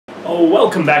Oh,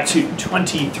 welcome back to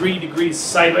 23 Degrees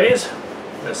Sideways.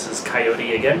 This is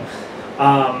Coyote again.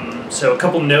 So a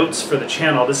couple notes for the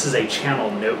channel. This is a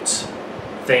channel notes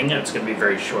thing. It's going to be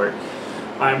very short.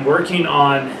 I'm working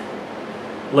on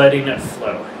letting it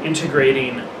flow,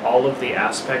 integrating all of the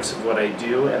aspects of what I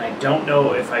do, and I don't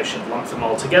know if I should lump them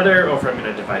all together or if I'm going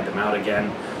to divide them out again.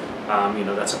 You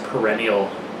know, that's a perennial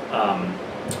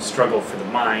struggle for the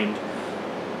mind,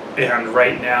 and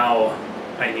right now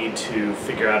I need to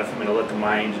figure out if I'm going to let the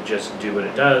mind just do what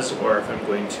it does or if I'm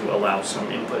going to allow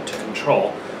some input to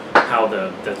control how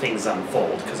the things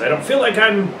unfold, because I don't feel like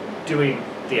I'm doing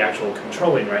the actual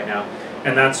controlling right now,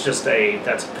 and that's a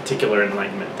particular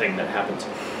enlightenment thing that happens.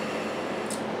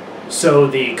 So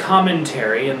the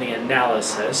commentary and the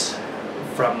analysis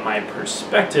from my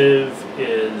perspective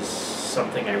is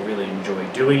something I really enjoy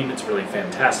doing. It's really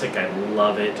fantastic. I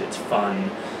love it. It's fun.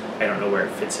 I don't know where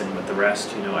it fits in with the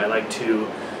rest. You know, I like to...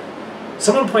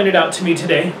 Someone pointed out to me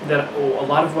today that a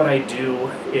lot of what I do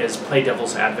is play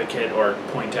devil's advocate or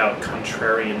point out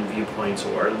contrarian viewpoints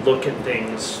or look at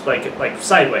things like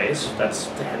sideways. That's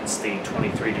hence the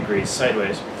 23 degrees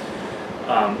sideways.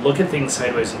 Look at things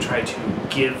sideways and try to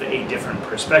give a different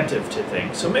perspective to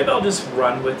things. So maybe I'll just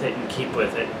run with it and keep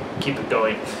it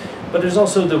going. But there's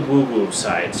also the woo-woo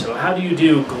side. So how do you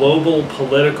do global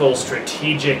political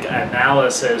strategic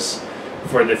analysis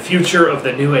for the future of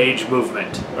the New Age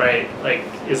movement, right? Like,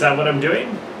 is that what I'm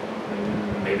doing?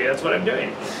 Maybe that's what I'm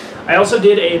doing. I also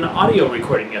did an audio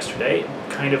recording yesterday,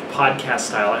 kind of podcast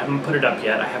style. I haven't put it up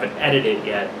yet. I haven't edited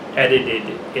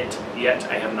it yet.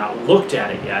 I have not looked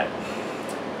at it yet,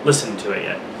 listened to it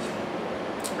yet.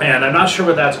 And I'm not sure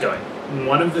where that's going.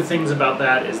 One of the things about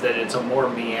that is that it's a more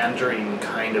meandering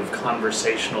kind of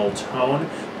conversational tone,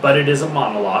 but it is a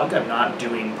monologue. I'm not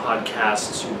doing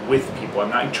podcasts with people. I'm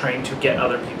not trying to get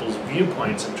other people's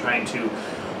viewpoints. I'm trying to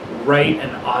write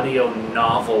an audio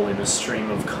novel in a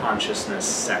stream of consciousness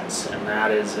sense, and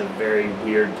that is a very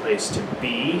weird place to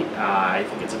be. I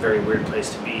think it's a very weird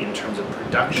place to be in terms of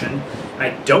production, and I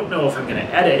don't know if I'm going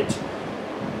to edit,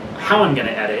 how I'm going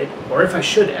to edit, or if I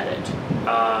should edit.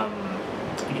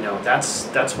 You know,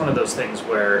 that's one of those things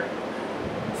where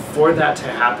for that to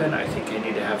happen, I think I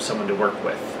need to have someone to work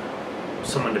with,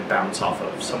 someone to bounce off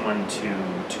of, someone to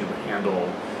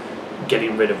handle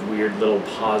getting rid of weird little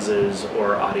pauses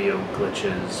or audio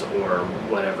glitches or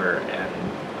whatever.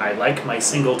 And I like my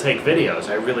single take videos.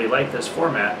 I really like this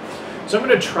format. So I'm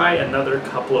going to try another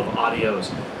couple of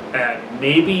audios, and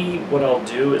maybe what I'll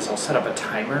do is I'll set up a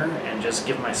timer and just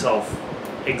give myself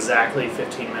exactly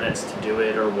 15 minutes to do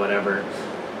it or whatever.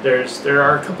 There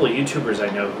are a couple of YouTubers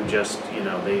I know who just, you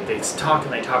know, they talk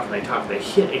and they talk and they talk. They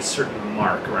hit a certain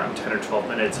mark around 10 or 12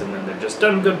 minutes and then they're just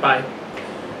done, goodbye.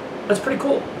 That's pretty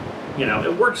cool. You know,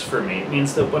 it works for me. It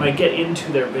means that when I get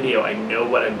into their video, I know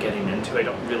what I'm getting into. I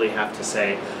don't really have to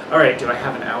say, all right, do I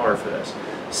have an hour for this?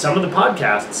 Some of the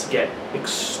podcasts get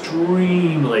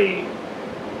extremely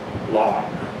long,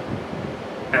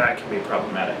 and that can be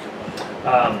problematic.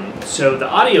 So the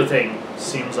audio thing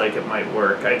seems like it might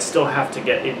work. I'd still have to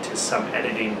get into some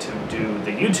editing to do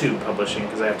the YouTube publishing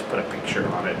because I have to put a picture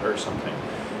on it or something,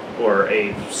 or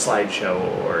a slideshow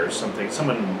or something.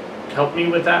 Someone help me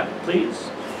with that, please.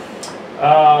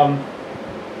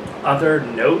 Other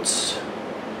notes,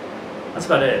 that's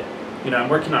about it. You know, I'm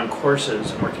working on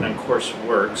courses, I'm working on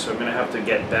coursework, so I'm going to have to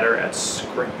get better at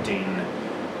scripting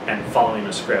and following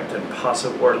a script, and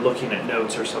or looking at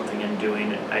notes or something and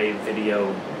doing a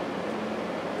video,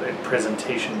 a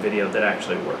presentation video that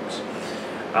actually works.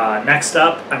 Next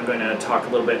up, I'm going to talk a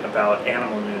little bit about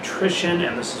animal nutrition,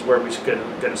 and this is where we're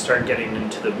going to start getting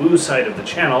into the woo side of the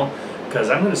channel,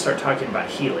 because I'm going to start talking about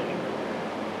healing.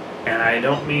 And I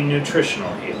don't mean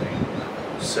nutritional healing.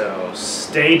 So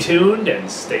stay tuned and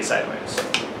stay sideways.